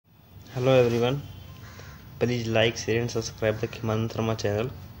Hello everyone, please like, share and subscribe the Himanand Sharma channel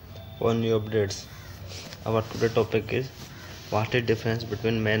for new updates. Our today topic is what is difference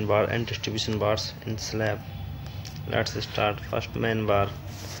between main bar and distribution bars in slab. Let's start. First, main bar.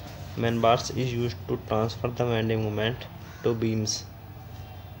 Main bars is used to transfer the bending moment to beams.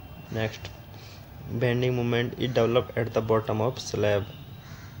 Next, bending moment is developed at the bottom of slab.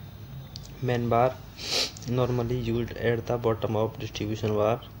 Main bar normally used at the bottom of distribution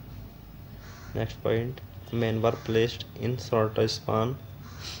bar. Next point, main bar placed in shorter span.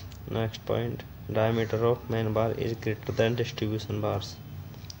 Next point, diameter of main bar is greater than distribution bars.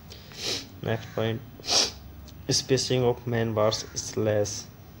 Next point, spacing of main bars is less.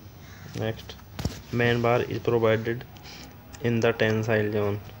 Next, main bar is provided in the tensile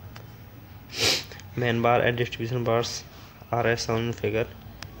zone. Main bar and distribution bars are as shown in figure.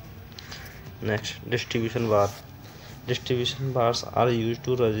 Next, distribution bar. Distribution bars are used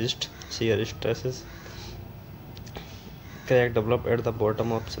to resist shear stresses. Crack develop at the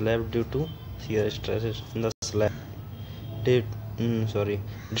bottom of slab due to shear stresses in the slab.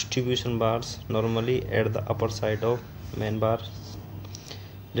 Distribution bars normally at the upper side of main bar.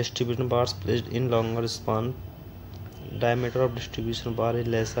 Distribution bars placed in longer span. Diameter of distribution bar is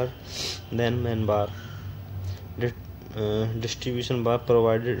lesser than main bar. Distribution bar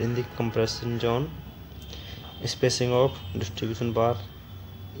provided in the compression zone. Spacing of distribution bar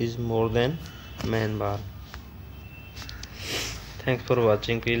is more than main bar. Thanks for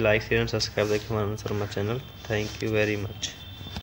watching. Please like, share and subscribe the Himanand Sharma channel. Thank you very much.